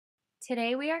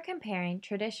Today we are comparing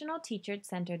traditional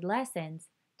teacher-centered lessons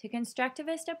to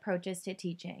constructivist approaches to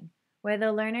teaching, where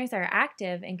the learners are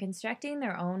active in constructing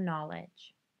their own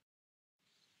knowledge.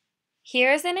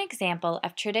 Here is an example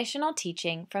of traditional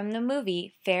teaching from the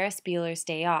movie Ferris Bueller's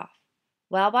Day Off.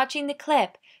 While watching the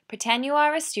clip, pretend you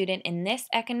are a student in this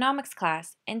economics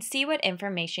class and see what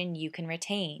information you can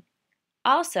retain.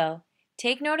 Also,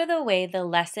 take note of the way the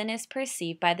lesson is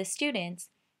perceived by the students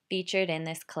featured in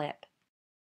this clip.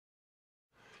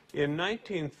 In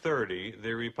 1930,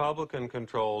 the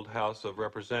Republican-controlled House of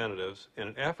Representatives, in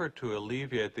an effort to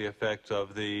alleviate the effects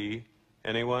of the,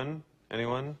 anyone?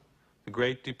 The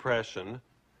Great Depression,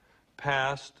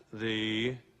 passed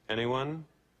the, anyone?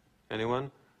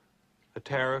 A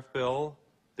tariff bill,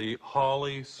 the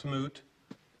Hawley-Smoot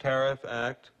Tariff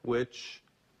Act, which,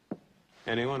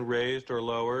 anyone, raised or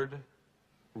lowered?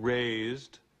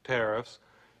 Raised tariffs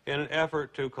in an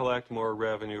effort to collect more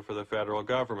revenue for the federal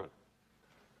government.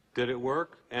 Did it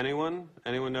work? Anyone?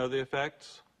 Anyone know the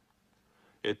effects?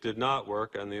 It did not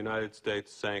work, and the United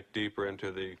States sank deeper into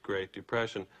the Great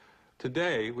Depression.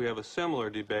 Today, we have a similar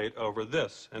debate over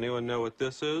this. Anyone know what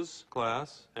this is,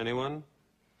 class? Anyone?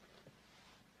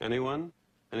 Anyone?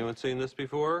 Anyone seen this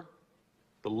before?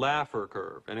 The Laffer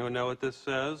curve. Anyone know what this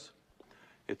says?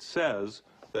 It says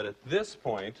that at this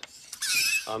point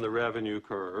on the revenue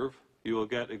curve, you will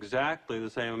get exactly the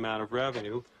same amount of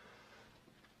revenue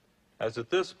as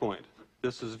at this point.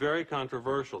 This is very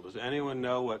controversial. Does anyone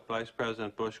know what Vice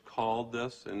President Bush called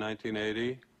this in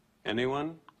 1980?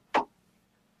 Anyone?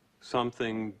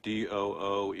 Something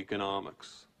DOO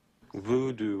economics.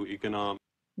 Voodoo economics.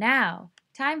 Now,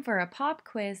 time for a pop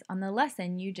quiz on the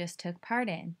lesson you just took part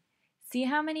in. See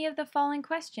how many of the following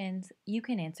questions you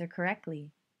can answer correctly.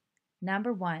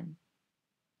 Number 1.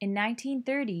 In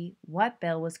 1930, what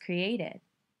bill was created?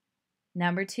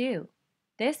 Number 2.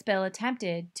 This bill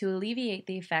attempted to alleviate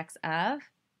the effects of?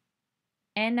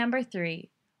 And number 3.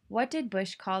 What did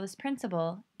Bush call this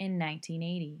principle in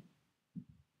 1980?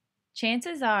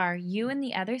 Chances are you and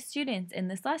the other students in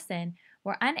this lesson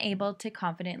were unable to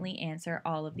confidently answer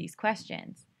all of these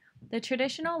questions. The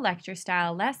traditional lecture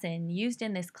style lesson used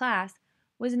in this class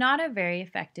was not a very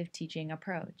effective teaching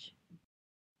approach.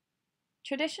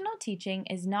 Traditional teaching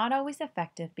is not always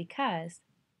effective because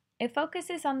it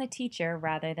focuses on the teacher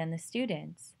rather than the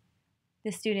students.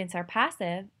 The students are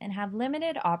passive and have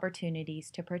limited opportunities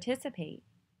to participate.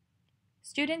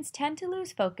 Students tend to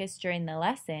lose focus during the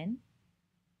lesson.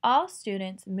 All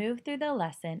students move through the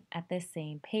lesson at the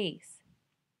same pace.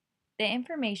 The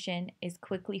information is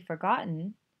quickly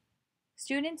forgotten.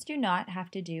 Students do not have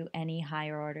to do any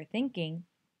higher order thinking.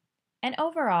 And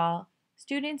overall,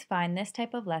 students find this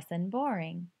type of lesson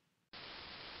boring.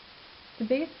 The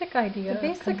basic idea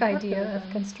of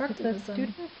constructivism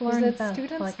is that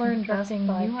students learn best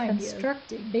by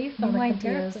constructing new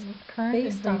ideas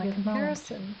based on a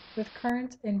comparison with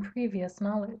current and previous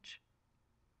knowledge.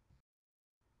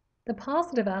 The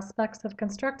positive aspects of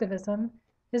constructivism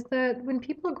is that when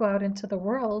people go out into the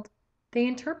world, they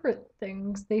interpret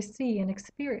things they see and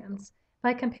experience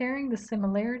by comparing the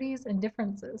similarities and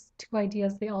differences to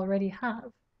ideas they already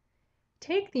have.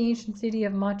 Take the ancient city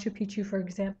of Machu Picchu, for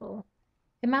example.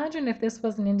 Imagine if this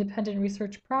was an independent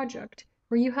research project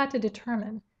where you had to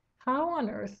determine how on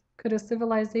earth could a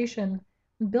civilization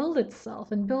build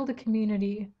itself and build a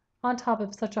community on top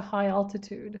of such a high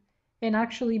altitude and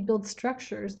actually build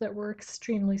structures that were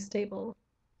extremely stable.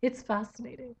 It's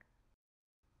fascinating.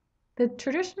 The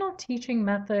traditional teaching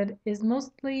method is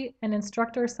mostly an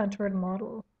instructor-centered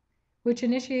model, which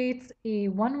initiates a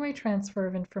one-way transfer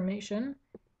of information,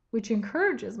 which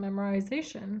encourages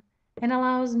memorization, and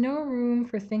allows no room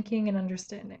for thinking and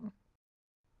understanding.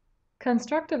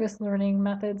 Constructivist learning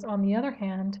methods, on the other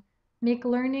hand, make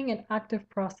learning an active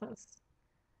process.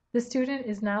 The student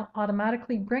is now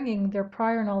automatically bringing their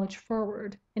prior knowledge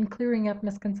forward and clearing up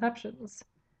misconceptions.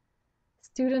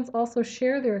 Students also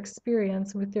share their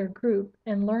experience with their group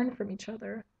and learn from each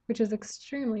other, which is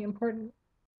extremely important.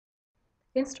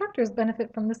 Instructors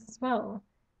benefit from this as well,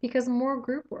 because more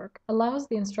group work allows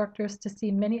the instructors to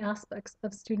see many aspects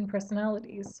of student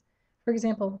personalities. For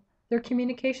example, their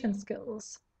communication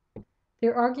skills,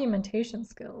 their argumentation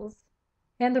skills,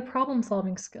 and their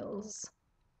problem-solving skills,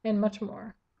 and much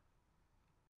more.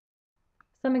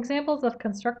 Some examples of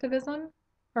constructivism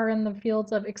are in the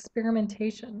fields of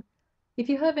experimentation. If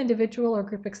you have individual or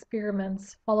group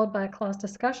experiments followed by a class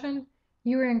discussion,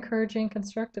 you are encouraging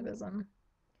constructivism.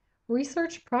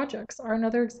 Research projects are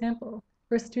another example,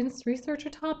 where students research a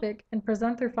topic and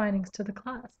present their findings to the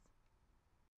class.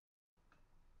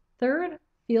 Third,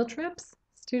 field trips.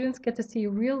 Students get to see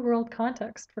real-world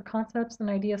context for concepts and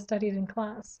ideas studied in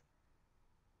class.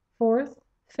 Fourth,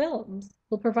 films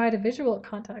will provide a visual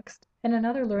context and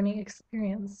another learning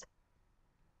experience.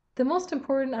 The most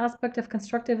important aspect of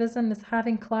constructivism is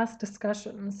having class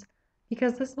discussions,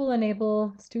 because this will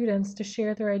enable students to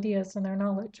share their ideas and their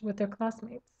knowledge with their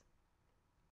classmates.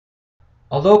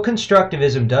 Although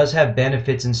constructivism does have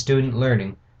benefits in student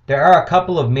learning, there are a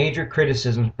couple of major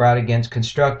criticisms brought against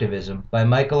constructivism by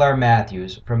Michael R.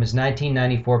 Matthews from his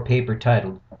 1994 paper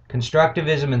titled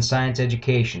Constructivism in Science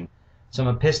Education: Some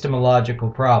Epistemological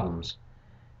Problems.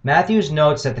 Matthews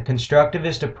notes that the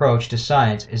constructivist approach to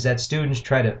science is that students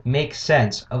try to make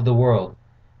sense of the world.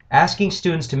 Asking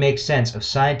students to make sense of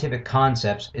scientific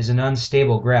concepts is an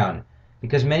unstable ground,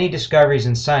 because many discoveries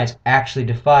in science actually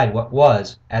defied what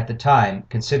was, at the time,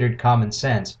 considered common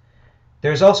sense.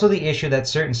 There is also the issue that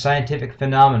certain scientific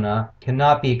phenomena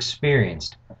cannot be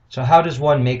experienced, so how does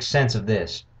one make sense of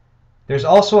this? There's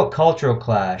also a cultural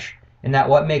clash, in that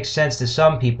what makes sense to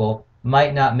some people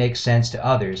might not make sense to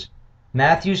others.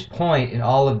 Matthew's point in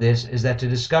all of this is that to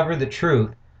discover the truth,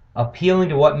 appealing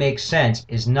to what makes sense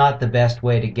is not the best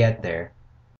way to get there.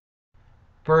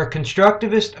 For a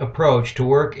constructivist approach to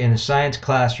work in a science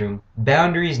classroom,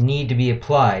 boundaries need to be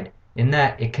applied, in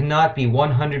that it cannot be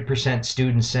 100%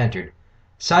 student-centered.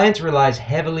 Science relies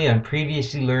heavily on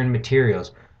previously learned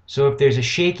materials, so if there's a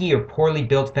shaky or poorly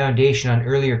built foundation on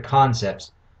earlier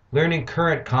concepts, learning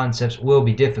current concepts will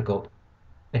be difficult.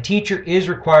 A teacher is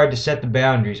required to set the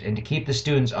boundaries and to keep the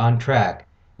students on track,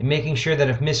 in making sure that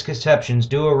if misconceptions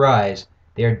do arise,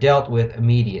 they are dealt with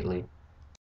immediately.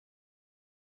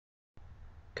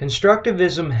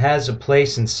 Constructivism has a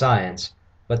place in science,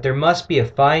 but there must be a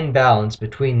fine balance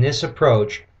between this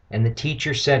approach and the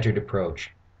teacher-centered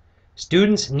approach.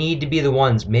 Students need to be the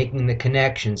ones making the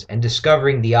connections and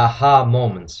discovering the aha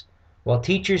moments, while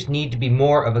teachers need to be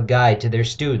more of a guide to their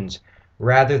students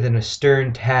rather than a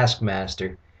stern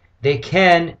taskmaster. They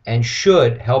can and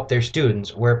should help their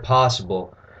students where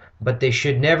possible, but they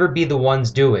should never be the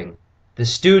ones doing. The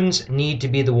students need to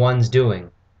be the ones doing.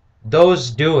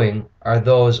 Those doing are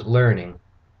those learning.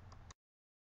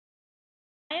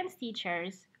 Science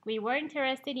teachers, we were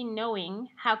interested in knowing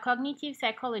how cognitive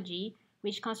psychology,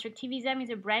 which constructivism is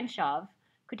a branch of,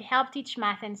 could help teach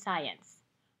math and science.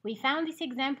 We found this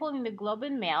example in the Globe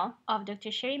and Mail of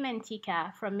Dr. Sherry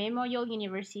Mantica from Memorial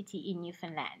University in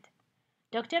Newfoundland.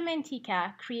 Dr.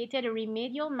 Mantica created a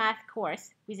remedial math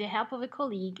course with the help of a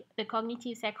colleague, the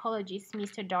cognitive psychologist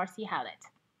Mr. Darcy Hallett.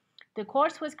 The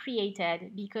course was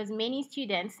created because many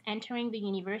students entering the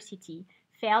university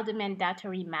failed the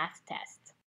mandatory math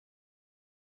test.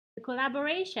 The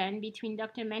collaboration between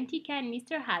Dr. Mantica and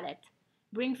Mr. Hallett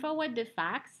bring forward the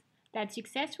facts that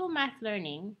successful math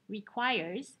learning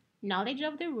requires knowledge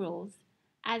of the rules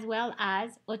as well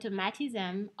as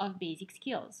automatism of basic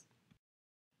skills.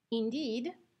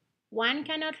 Indeed, one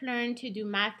cannot learn to do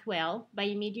math well by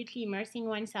immediately immersing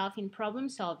oneself in problem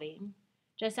solving,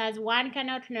 just as one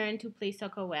cannot learn to play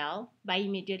soccer well by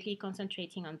immediately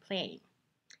concentrating on playing.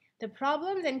 The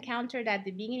problems encountered at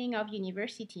the beginning of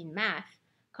university in math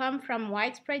come from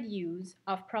widespread use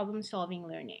of problem-solving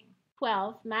learning.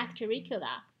 12 math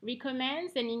curricula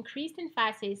recommends an increased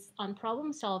emphasis on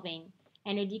problem solving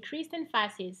and a decreased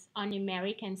emphasis on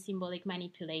numeric and symbolic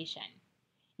manipulation.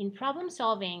 In problem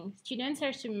solving, students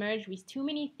are submerged with too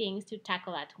many things to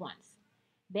tackle at once.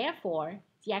 Therefore,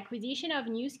 the acquisition of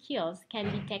new skills can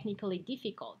be technically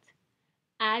difficult,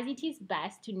 as it is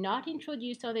best to not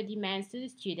introduce other demands to the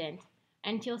student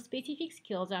until specific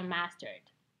skills are mastered.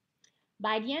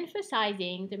 By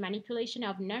de-emphasizing the manipulation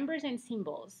of numbers and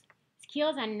symbols,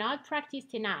 skills are not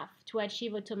practiced enough to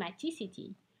achieve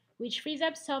automaticity, which frees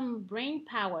up some brain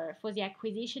power for the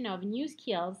acquisition of new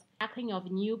skills, tackling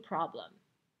of new problems.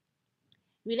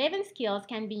 Relevant skills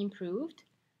can be improved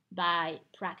by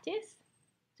practice,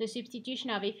 the substitution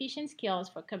of efficient skills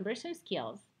for cumbersome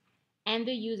skills, and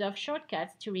the use of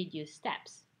shortcuts to reduce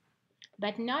steps.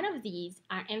 But none of these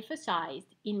are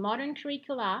emphasized in modern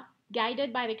curricula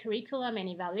guided by the curriculum and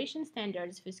evaluation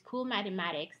standards for school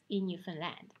mathematics in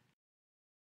Newfoundland.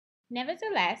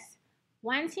 Nevertheless,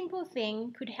 one simple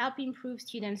thing could help improve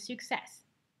students' success: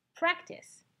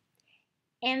 practice.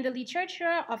 And the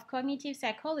literature of cognitive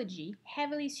psychology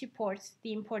heavily supports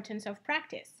the importance of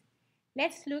practice.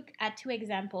 Let's look at two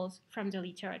examples from the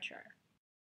literature.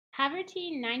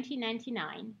 Haverty in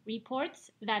 1999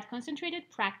 reports that concentrated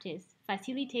practice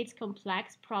facilitates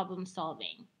complex problem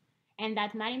solving, and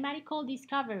that mathematical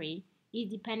discovery is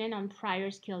dependent on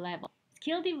prior skill level.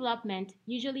 Skill development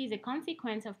usually is a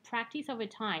consequence of practice over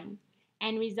time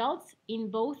and results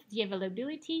in both the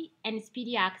availability and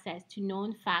speedy access to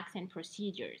known facts and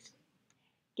procedures.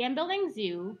 Gamble and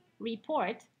Zhu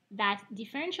report that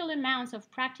differential amounts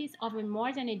of practice over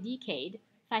more than a decade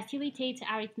facilitates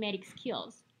arithmetic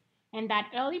skills, and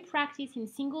that early practice in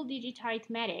single-digit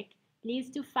arithmetic leads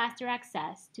to faster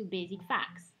access to basic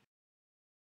facts.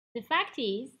 The fact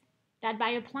is that by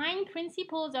applying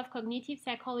principles of cognitive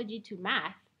psychology to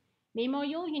math,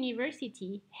 Memorial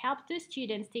University helped the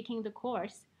students taking the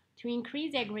course to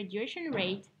increase their graduation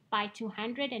rate by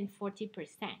 240%.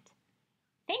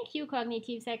 Thank you,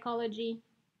 cognitive psychology.